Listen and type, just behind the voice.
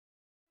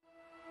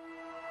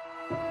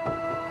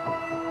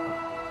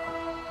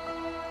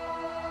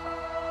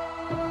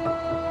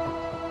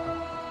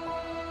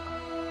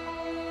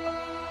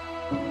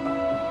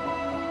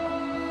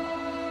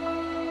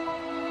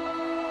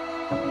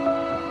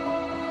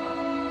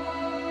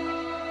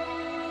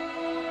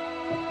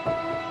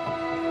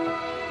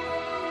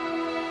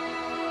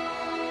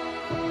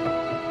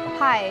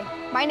Hi,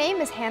 my name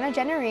is Hannah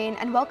Jennerine,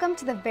 and welcome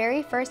to the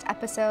very first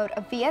episode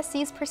of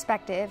VSC's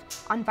Perspective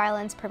on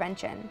Violence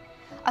Prevention,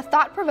 a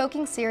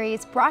thought-provoking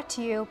series brought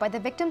to you by the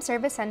Victim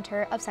Service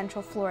Center of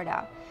Central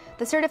Florida,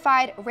 the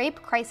certified Rape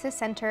Crisis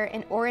Center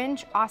in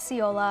Orange,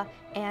 Osceola,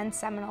 and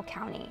Seminole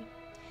County.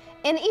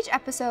 In each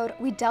episode,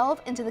 we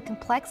delve into the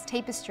complex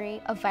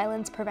tapestry of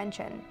violence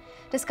prevention,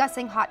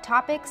 discussing hot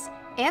topics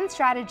and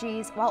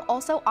strategies while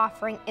also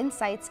offering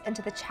insights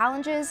into the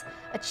challenges,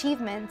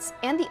 achievements,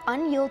 and the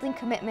unyielding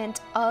commitment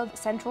of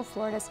Central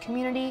Florida's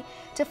community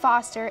to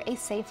foster a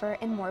safer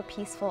and more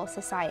peaceful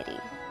society.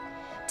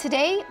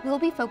 Today, we'll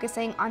be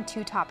focusing on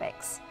two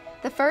topics.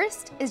 The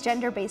first is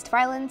gender-based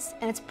violence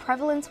and its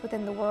prevalence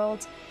within the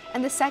world,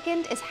 and the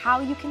second is how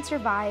you can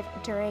survive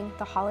during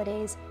the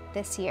holidays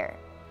this year.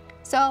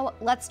 So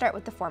let's start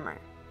with the former.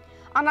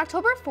 On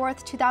October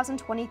 4th,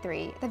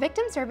 2023, the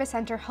Victim Service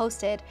Center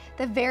hosted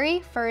the very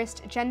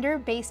first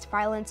Gender-Based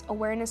Violence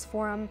Awareness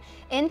Forum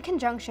in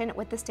conjunction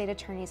with the State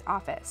Attorney's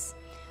Office.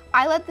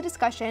 I led the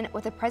discussion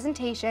with a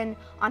presentation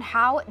on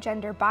how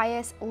gender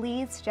bias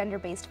leads to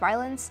gender-based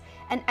violence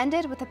and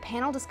ended with a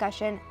panel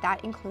discussion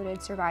that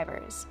included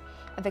survivors,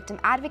 a victim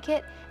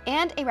advocate,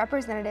 and a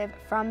representative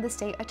from the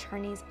State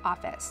Attorney's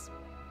Office.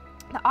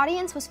 The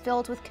audience was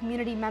filled with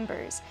community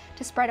members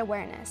to spread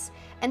awareness,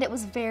 and it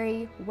was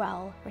very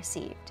well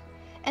received.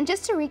 And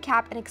just to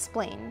recap and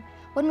explain,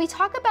 when we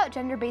talk about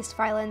gender-based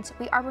violence,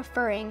 we are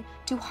referring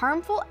to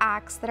harmful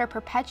acts that are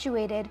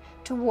perpetuated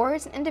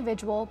towards an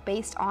individual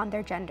based on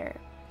their gender.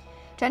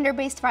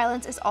 Gender-based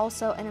violence is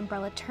also an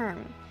umbrella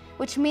term,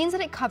 which means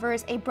that it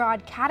covers a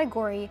broad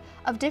category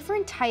of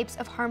different types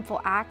of harmful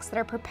acts that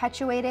are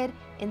perpetuated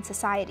in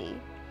society.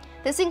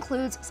 This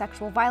includes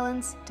sexual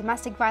violence,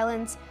 domestic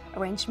violence,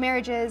 arranged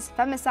marriages,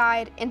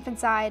 femicide,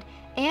 infanticide,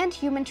 and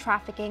human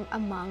trafficking,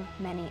 among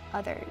many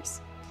others.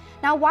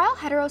 Now, while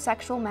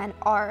heterosexual men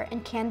are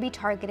and can be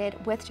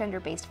targeted with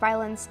gender-based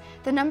violence,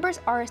 the numbers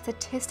are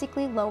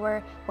statistically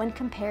lower when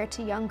compared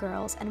to young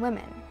girls and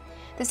women.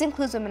 This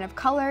includes women of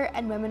color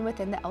and women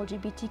within the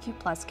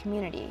LGBTQ+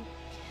 community.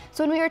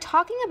 So when we are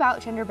talking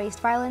about gender-based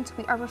violence,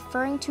 we are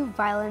referring to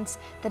violence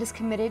that is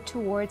committed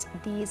towards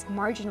these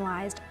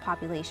marginalized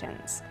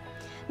populations.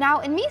 Now,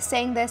 in me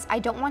saying this, I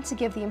don't want to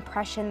give the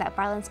impression that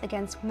violence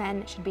against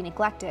men should be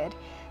neglected,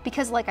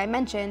 because like I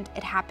mentioned,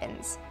 it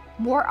happens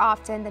more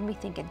often than we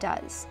think it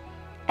does.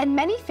 And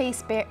many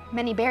face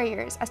many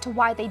barriers as to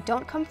why they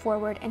don't come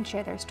forward and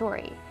share their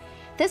story.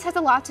 This has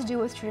a lot to do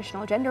with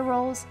traditional gender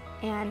roles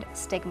and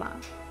stigma.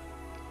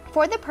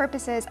 For the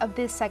purposes of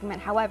this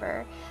segment,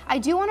 however, I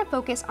do want to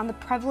focus on the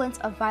prevalence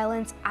of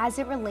violence as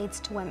it relates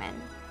to women.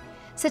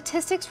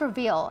 Statistics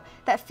reveal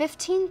that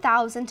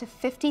 15,000 to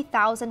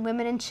 50,000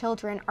 women and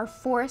children are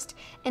forced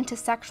into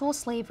sexual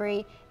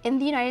slavery in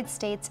the United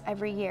States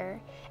every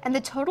year, and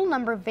the total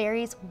number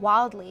varies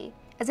wildly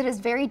as it is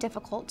very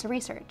difficult to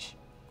research.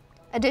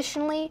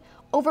 Additionally,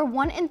 over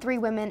 1 in 3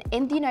 women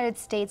in the United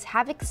States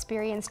have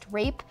experienced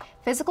rape,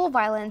 physical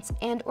violence,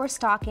 and/or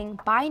stalking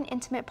by an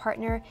intimate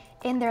partner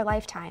in their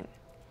lifetime.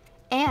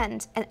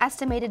 And an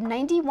estimated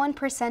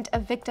 91%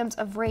 of victims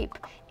of rape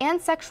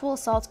and sexual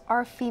assault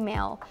are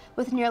female,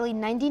 with nearly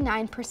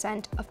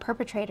 99% of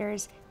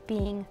perpetrators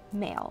being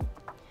male.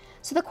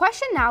 So the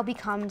question now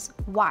becomes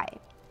why?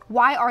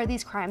 Why are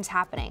these crimes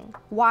happening?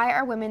 Why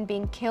are women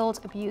being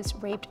killed,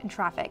 abused, raped, and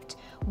trafficked?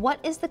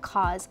 What is the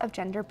cause of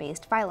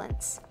gender-based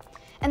violence?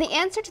 And the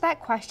answer to that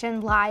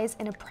question lies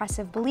in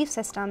oppressive belief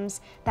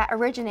systems that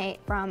originate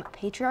from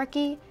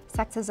patriarchy,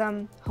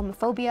 sexism,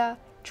 homophobia,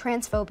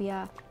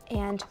 transphobia,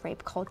 and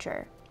rape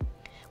culture.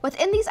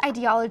 Within these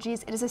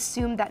ideologies, it is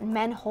assumed that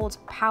men hold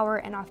power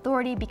and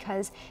authority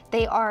because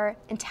they are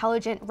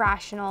intelligent,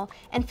 rational,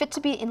 and fit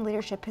to be in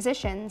leadership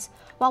positions,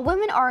 while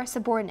women are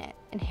subordinate,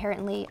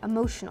 inherently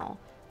emotional,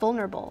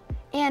 vulnerable,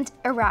 and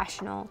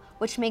irrational,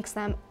 which makes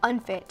them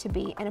unfit to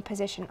be in a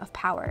position of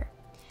power.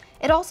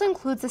 It also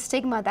includes the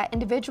stigma that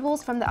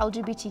individuals from the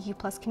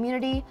LGBTQ+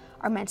 community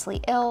are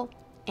mentally ill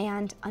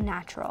and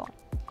unnatural.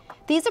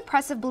 These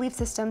oppressive belief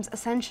systems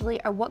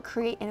essentially are what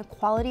create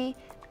inequality,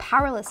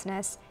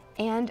 powerlessness,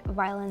 and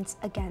violence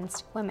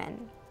against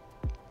women.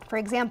 For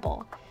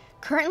example,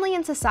 currently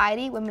in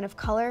society, women of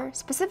color,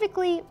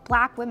 specifically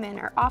Black women,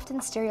 are often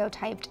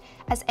stereotyped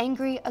as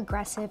angry,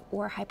 aggressive,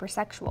 or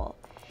hypersexual.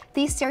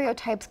 These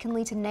stereotypes can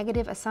lead to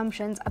negative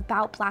assumptions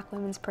about Black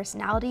women's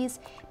personalities,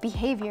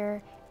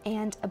 behavior,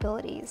 and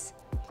abilities.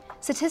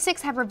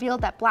 Statistics have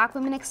revealed that Black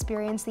women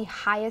experience the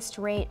highest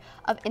rate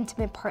of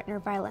intimate partner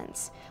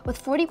violence,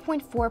 with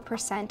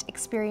 40.4%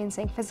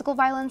 experiencing physical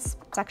violence,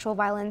 sexual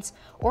violence,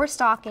 or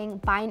stalking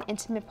by an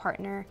intimate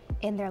partner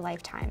in their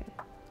lifetime.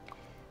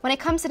 When it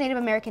comes to Native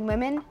American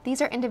women,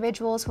 these are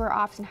individuals who are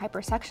often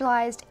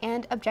hypersexualized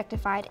and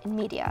objectified in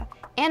media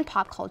and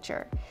pop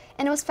culture.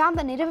 And it was found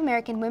that Native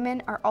American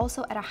women are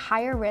also at a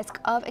higher risk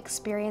of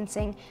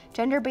experiencing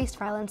gender-based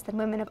violence than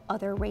women of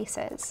other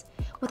races,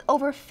 with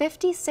over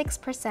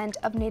 56%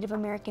 of Native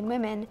American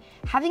women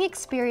having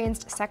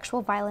experienced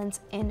sexual violence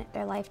in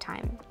their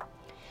lifetime.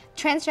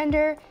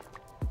 Transgender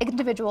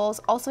individuals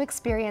also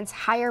experience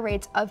higher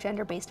rates of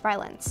gender-based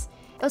violence.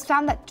 It was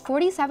found that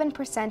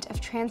 47% of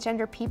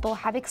transgender people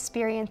have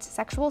experienced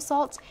sexual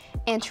assault,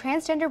 and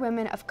transgender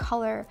women of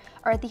color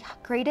are at the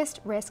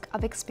greatest risk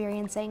of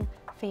experiencing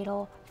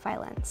fatal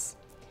violence.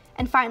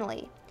 And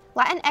finally,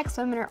 Latinx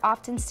women are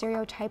often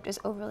stereotyped as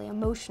overly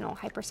emotional,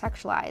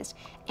 hypersexualized,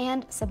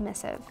 and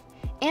submissive.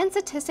 And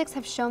statistics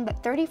have shown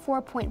that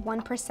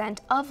 34.1%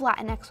 of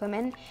Latinx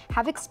women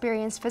have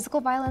experienced physical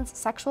violence,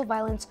 sexual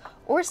violence,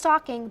 or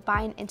stalking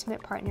by an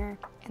intimate partner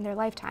in their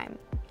lifetime.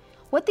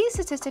 What these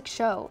statistics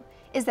show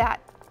is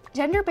that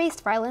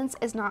gender-based violence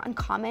is not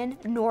uncommon,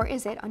 nor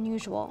is it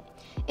unusual.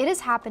 It is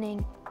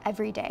happening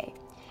every day.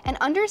 And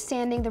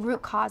understanding the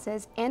root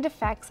causes and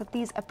effects that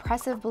these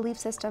oppressive belief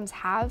systems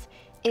have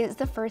is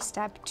the first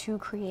step to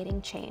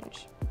creating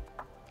change.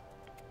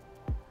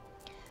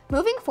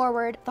 Moving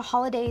forward, the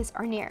holidays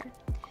are near.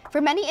 For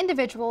many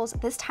individuals,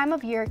 this time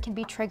of year can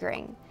be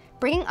triggering,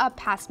 bringing up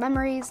past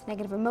memories,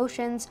 negative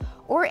emotions,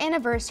 or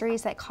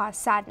anniversaries that cause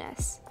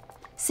sadness.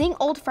 Seeing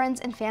old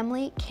friends and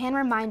family can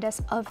remind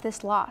us of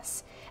this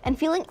loss, and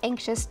feeling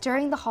anxious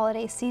during the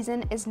holiday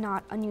season is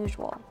not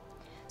unusual.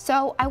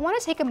 So I want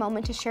to take a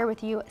moment to share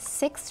with you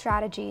 6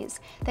 strategies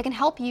that can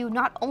help you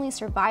not only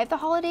survive the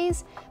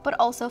holidays, but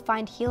also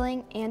find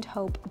healing and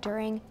hope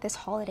during this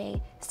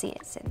holiday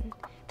season.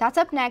 That's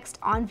up next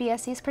on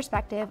VSC's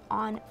perspective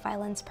on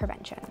violence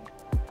prevention.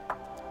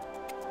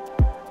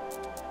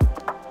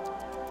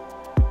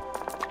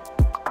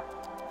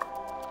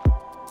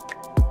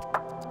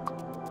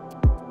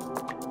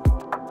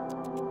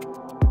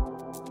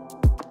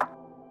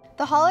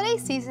 The holiday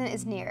season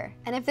is near,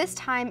 and if this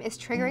time is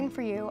triggering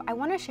for you, I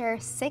want to share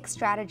 6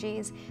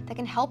 strategies that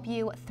can help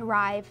you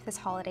thrive this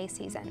holiday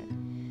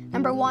season.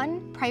 Number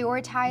 1,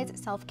 prioritize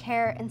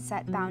self-care and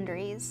set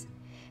boundaries.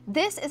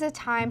 This is a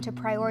time to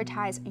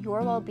prioritize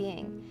your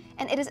well-being,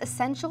 and it is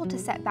essential to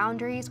set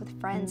boundaries with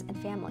friends and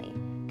family.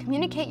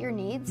 Communicate your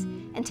needs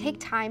and take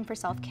time for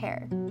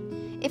self-care.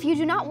 If you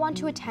do not want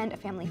to attend a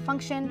family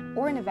function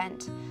or an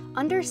event,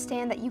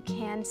 understand that you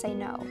can say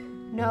no.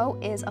 No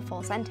is a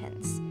full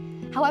sentence.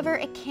 However,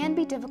 it can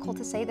be difficult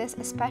to say this,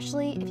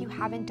 especially if you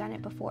haven't done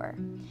it before.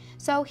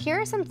 So here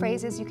are some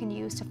phrases you can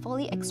use to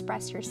fully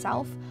express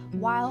yourself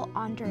while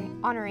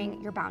honoring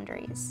your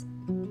boundaries.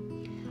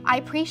 I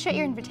appreciate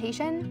your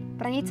invitation,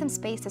 but I need some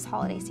space this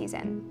holiday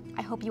season.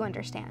 I hope you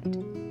understand.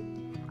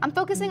 I'm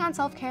focusing on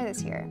self-care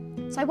this year,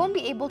 so I won't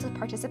be able to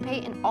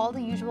participate in all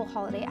the usual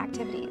holiday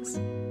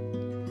activities.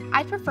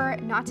 I'd prefer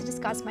not to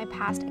discuss my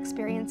past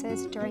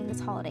experiences during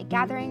this holiday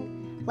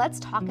gathering. Let's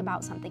talk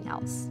about something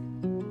else.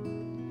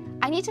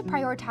 I need to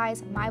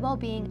prioritize my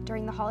well-being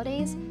during the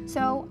holidays,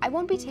 so I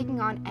won't be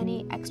taking on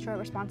any extra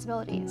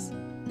responsibilities.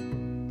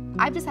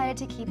 I've decided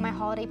to keep my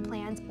holiday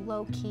plans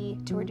low-key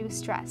to reduce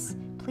stress.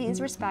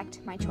 Please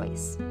respect my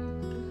choice.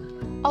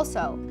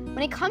 Also,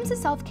 when it comes to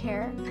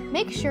self-care,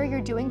 make sure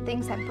you're doing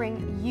things that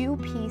bring you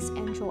peace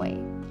and joy,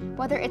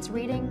 whether it's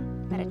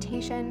reading,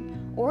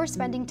 meditation, or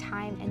spending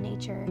time in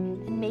nature,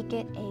 and make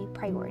it a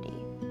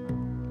priority.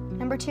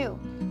 Number 2,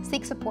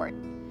 seek support.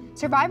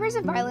 Survivors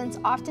of violence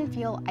often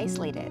feel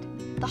isolated.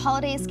 The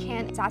holidays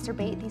can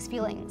exacerbate these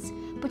feelings,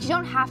 but you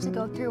don't have to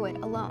go through it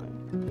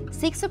alone.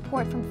 Seek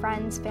support from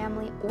friends,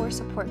 family, or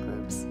support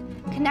groups.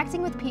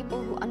 Connecting with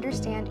people who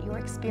understand your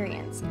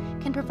experience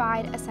can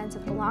provide a sense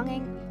of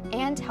belonging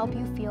and help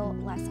you feel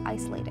less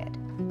isolated.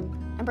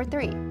 Number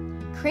 3,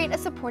 create a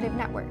supportive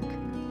network.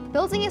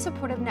 Building a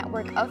supportive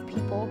network of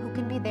people who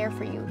can be there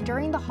for you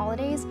during the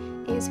holidays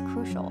is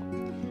crucial.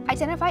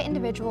 Identify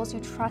individuals you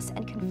trust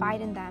and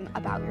confide in them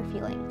about your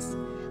feelings.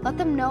 Let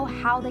them know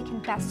how they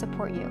can best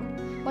support you,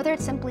 whether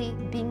it's simply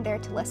being there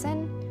to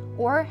listen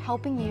or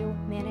helping you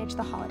manage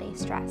the holiday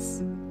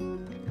stress.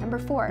 Number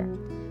 4,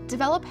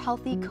 develop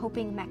healthy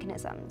coping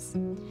mechanisms.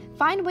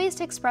 Find ways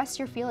to express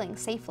your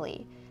feelings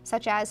safely,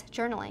 such as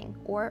journaling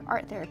or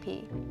art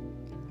therapy.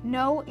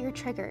 Know your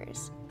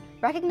triggers.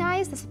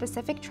 Recognize the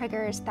specific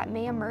triggers that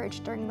may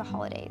emerge during the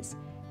holidays.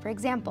 For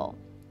example,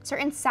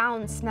 certain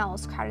sounds,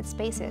 smells, crowded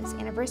spaces,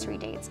 anniversary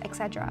dates,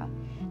 etc.,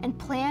 and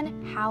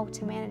plan how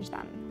to manage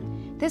them.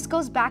 This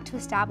goes back to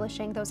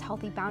establishing those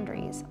healthy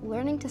boundaries,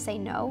 learning to say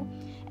no,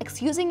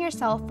 excusing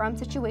yourself from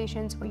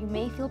situations where you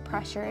may feel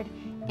pressured,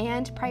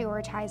 and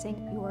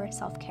prioritizing your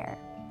self-care.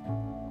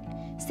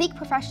 Seek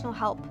professional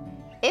help.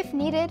 If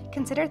needed,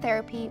 consider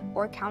therapy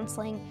or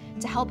counseling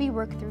to help you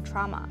work through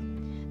trauma.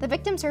 The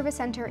Victim Service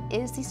Center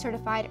is the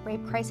certified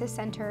rape crisis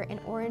center in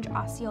Orange,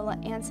 Osceola,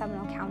 and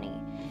Seminole County,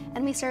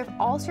 and we serve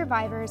all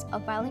survivors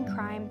of violent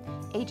crime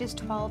ages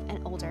 12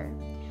 and older.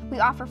 We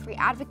offer free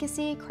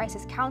advocacy,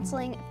 crisis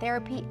counseling,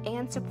 therapy,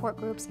 and support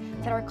groups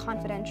that are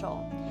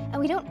confidential. and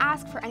we don't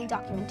ask for any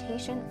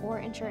documentation or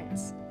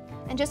insurance.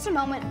 In just a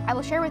moment, I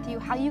will share with you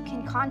how you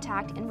can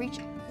contact and reach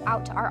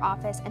out to our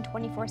office and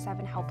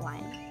 24/7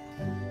 helpline.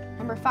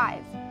 Number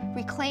 5,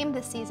 reclaim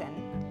the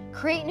season.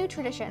 Create new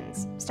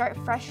traditions, start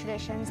fresh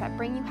traditions that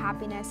bring you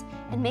happiness,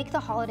 and make the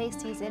holiday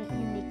season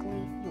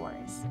uniquely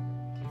yours.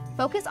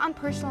 Focus on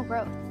personal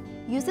growth.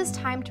 Use this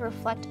time to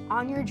reflect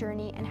on your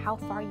journey and how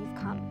far you've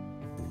come.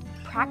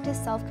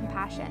 Practice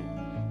self-compassion.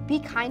 Be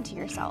kind to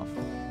yourself,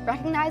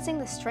 recognizing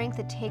the strength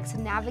it takes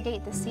to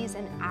navigate the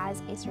season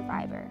as a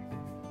survivor.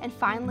 And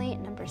finally,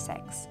 number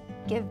 6,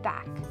 give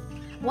back.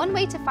 One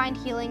way to find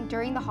healing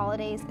during the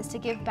holidays is to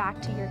give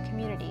back to your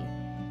community.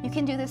 You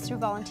can do this through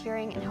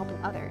volunteering and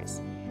helping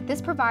others.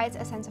 This provides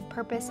a sense of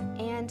purpose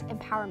and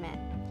empowerment.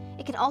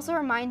 It can also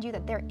remind you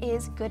that there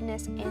is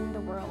goodness in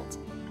the world,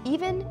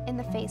 even in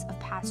the face of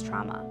past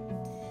trauma.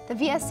 The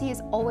VSC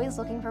is always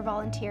looking for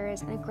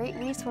volunteers, and a great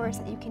resource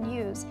that you can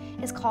use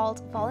is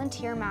called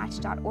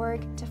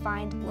volunteermatch.org to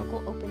find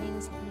local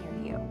openings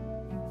near you.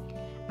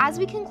 As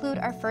we conclude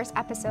our first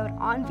episode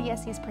on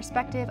VSC's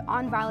perspective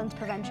on violence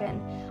prevention,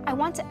 I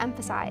want to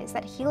emphasize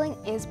that healing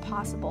is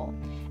possible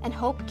and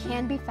hope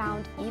can be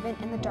found even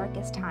in the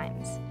darkest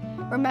times.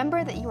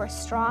 Remember that you are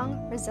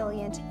strong,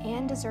 resilient,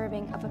 and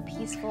deserving of a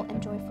peaceful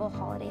and joyful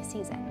holiday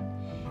season.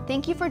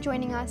 Thank you for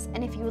joining us,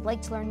 and if you would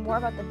like to learn more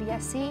about the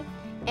VSC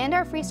and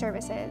our free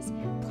services,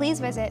 please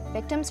visit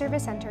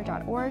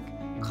victimservicecenter.org,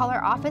 call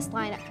our office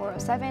line at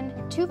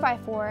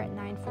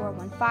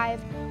 407-254-9415,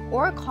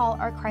 or call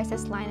our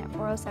crisis line at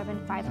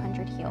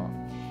 407-500-HEAL.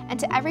 And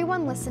to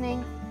everyone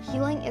listening,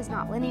 healing is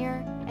not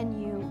linear,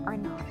 and you are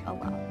not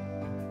alone.